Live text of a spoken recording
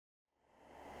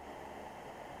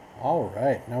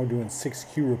Alright, now we're doing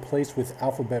 6Q replace with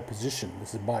alphabet position.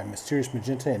 This is by Mysterious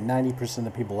Magenta, and 90% of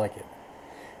the people like it.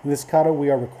 In this kata,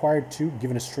 we are required to,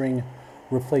 given a string,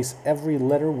 replace every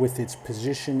letter with its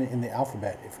position in the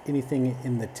alphabet. If anything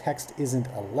in the text isn't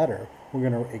a letter, we're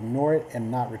going to ignore it and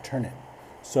not return it.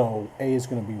 So A is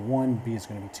going to be 1, B is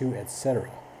going to be 2, etc.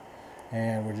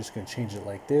 And we're just going to change it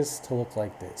like this to look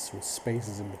like this, with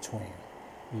spaces in between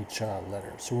each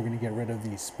letter. So we're going to get rid of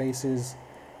these spaces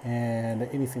and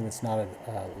anything that's not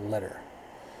a letter.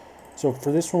 So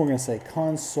for this one, we're going to say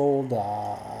console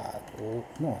dot,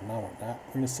 no, not that.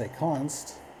 We're going to say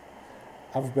const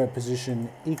alphabet position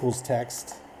equals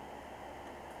text,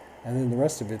 and then the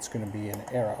rest of it's going to be an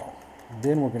arrow.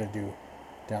 Then we're going to do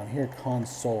down here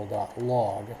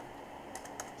console.log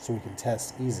so we can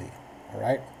test easy. All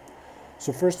right.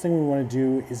 So first thing we want to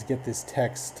do is get this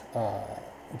text,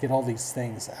 get all these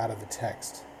things out of the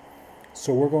text.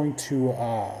 So we're going to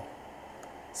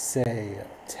say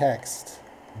text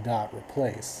dot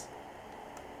replace,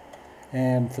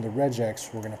 and for the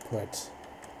regex we're going to put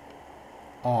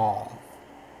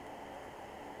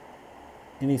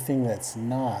anything that's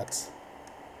not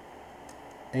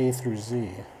A through Z,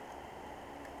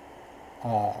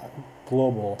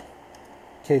 global,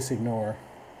 case ignore,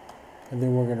 and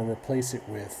then we're going to replace it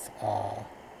with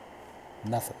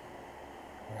nothing.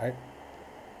 All right,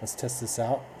 let's test this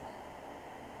out.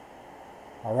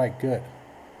 All right, good.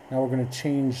 Now we're going to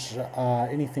change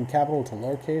anything capital to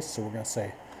lowercase, so we're going to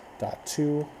say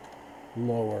 .2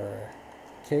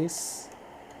 lowercase.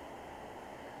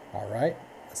 All right,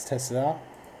 let's test it out.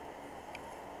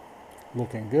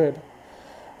 Looking good.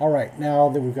 All right, now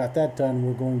that we've got that done,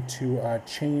 we're going to we're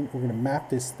going to map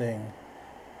this thing.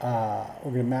 We're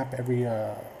going to map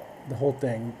the whole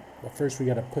thing. But first we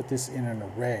got to put this in an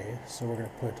array. So we're going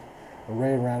to put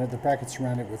array around it, the brackets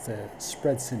around it with a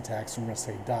spread syntax. So we're going to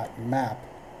say dot map,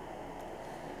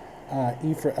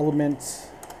 E for element,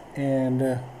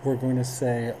 and we're going to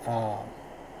say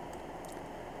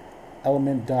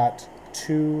element dot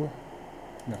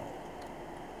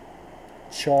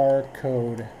char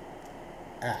code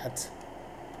at.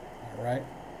 All right,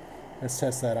 let's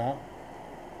test that out.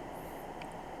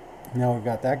 Now we've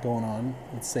got that going on.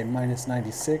 Let's say minus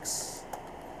 96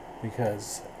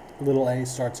 because little a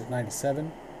starts at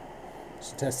 97.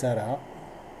 So test that out.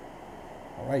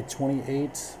 All right,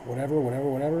 28, whatever,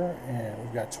 and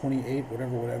we've got 28,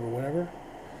 whatever.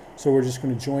 So we're just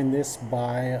going to join this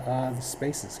by the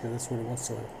spaces because that's what it wants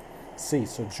to see.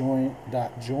 So join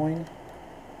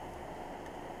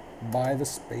by the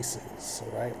spaces.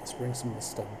 All right, let's bring some of this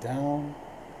stuff down.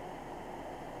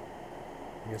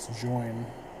 I guess join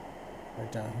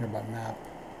right down here by map.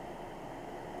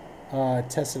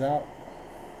 Test it out.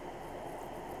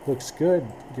 Looks good.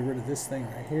 Get rid of this thing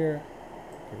right here.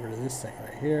 Get rid of this thing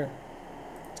right here.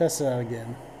 Test it out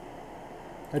again.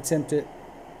 Attempt it.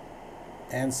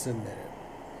 And submit it.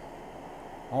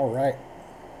 All right.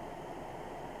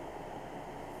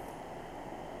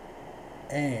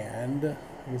 And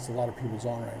I guess a lot of people's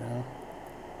on right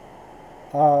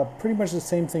now. Pretty much the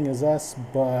same thing as us,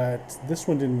 but this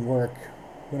one didn't work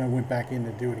when I went back in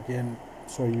to do it again,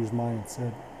 so I used mine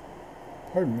instead.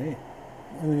 Pardon me.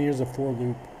 And then here's a for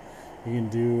loop. You can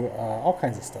do all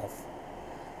kinds of stuff.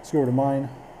 Let's go over to mine.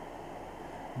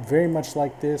 Very much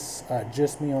like this,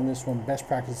 just me on this one. Best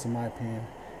practice in my opinion.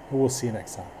 And we'll see you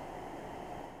next time.